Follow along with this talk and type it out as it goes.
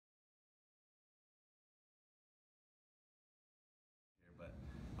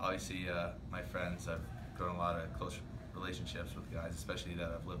obviously my friends, I've grown a lot of close relationships with guys, especially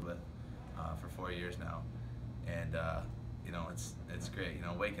that I've lived with for 4 years now, and you know, it's great. You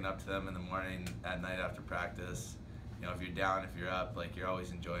know, waking up to them in the morning, at night after practice. You know, if you're down, if you're up, like you're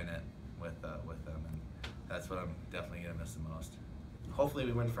always enjoying it with them, and that's what I'm definitely gonna miss the most. Hopefully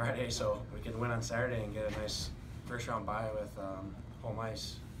we win Friday so we can win on Saturday and get a nice first round bye with home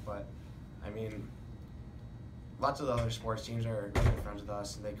ice. But I mean, lots of the other sports teams are good friends with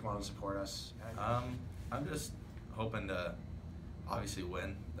us and they come out and support us. I'm just hoping to obviously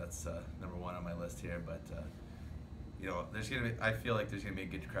win. That's number one on my list here. But you know, I feel like there's gonna be a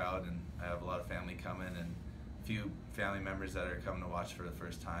good crowd, and I have a lot of family coming and a few family members that are coming to watch for the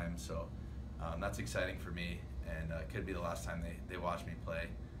first time. So that's exciting for me, and it could be the last time they watch me play.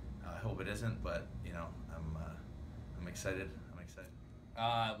 I hope it isn't, but you know, I'm excited.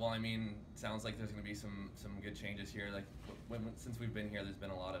 Well, I mean, sounds like there's going to be some good changes here. Like since we've been here, there's been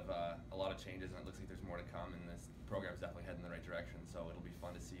a lot of changes, and it looks like there's more to come. And this program's definitely heading in the right direction. So it'll be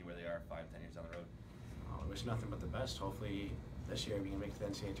fun to see where they are 5-10 years down the road. I wish nothing but the best. Hopefully this year we can make the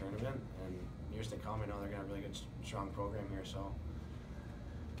NCAA tournament, and years to come, I know they're going to have a really good, strong program here. So,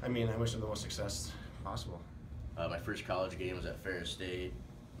 I mean, I wish them the most success possible. My first college game was at Ferris State.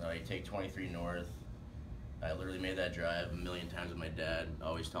 You take 23 North. I literally made that drive a million times with my dad,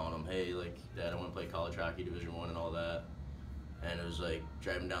 always telling him, hey, like, Dad, I want to play college hockey, Division I and all that. And it was like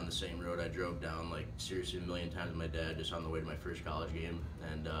driving down the same road I drove down, like, seriously a million times with my dad just on the way to my first college game.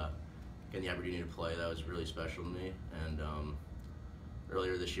 And getting the opportunity to play, that was really special to me. And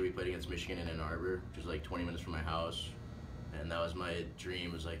earlier this year we played against Michigan in Ann Arbor, which was like 20 minutes from my house. And that was my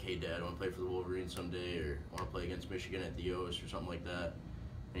dream, was like, hey, Dad, I want to play for the Wolverines someday, or I want to play against Michigan at the O's or something like that.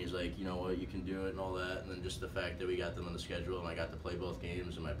 And he's like, you know what, you can do it and all that. And then just the fact that we got them on the schedule and I got to play both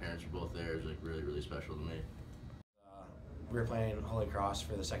games and my parents were both there was like really, really special to me. We were playing Holy Cross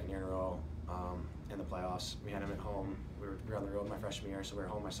for the second year in a row in the playoffs. We had them at home. We were on the road my freshman year, so we were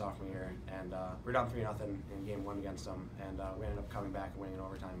home my sophomore year. And we were down 3-0 in game one against them. And we ended up coming back and winning in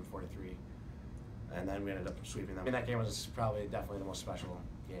overtime 4-3. And then we ended up sweeping them. I mean, that game was definitely the most special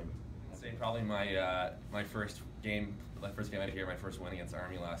game. I'd say probably my first game out of here, my first win against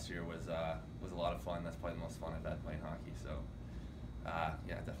Army last year was a lot of fun. That's probably the most fun I've had playing hockey. So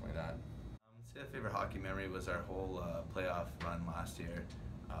yeah, definitely that. I'd say the favorite hockey memory was our whole playoff run last year.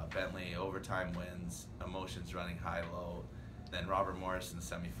 Bentley overtime wins, emotions running high low. Then Robert Morris in the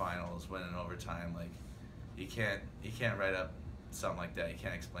semifinals, winning overtime. Like you can't write up something like that. You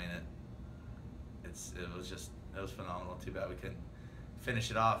can't explain it. It was phenomenal. Too bad we couldn't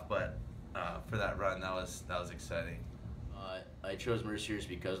finish it off, but for that run, that was exciting. I chose Mercyhurst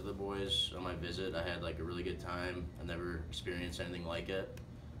because of the boys. On my visit, I had like a really good time. I never experienced anything like it.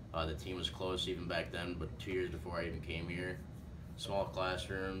 The team was close even back then, but 2 years before I even came here. Small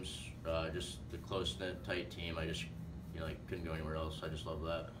classrooms, just the close-knit, tight team. I just, like couldn't go anywhere else. I just love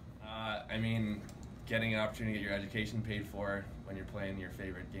that. I mean, getting an opportunity to get your education paid for when you're playing your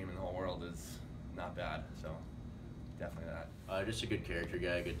favorite game in the whole world is not bad. So definitely that. Just a good character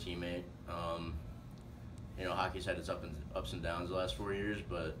guy, a good teammate. Hockey's had its ups and downs the last 4 years,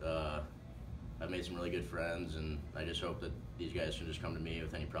 but I've made some really good friends, and I just hope that these guys can just come to me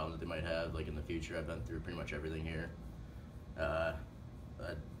with any problems that they might have, like in the future. I've been through pretty much everything here. I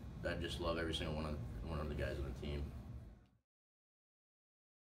just love every single one of the guys on the team.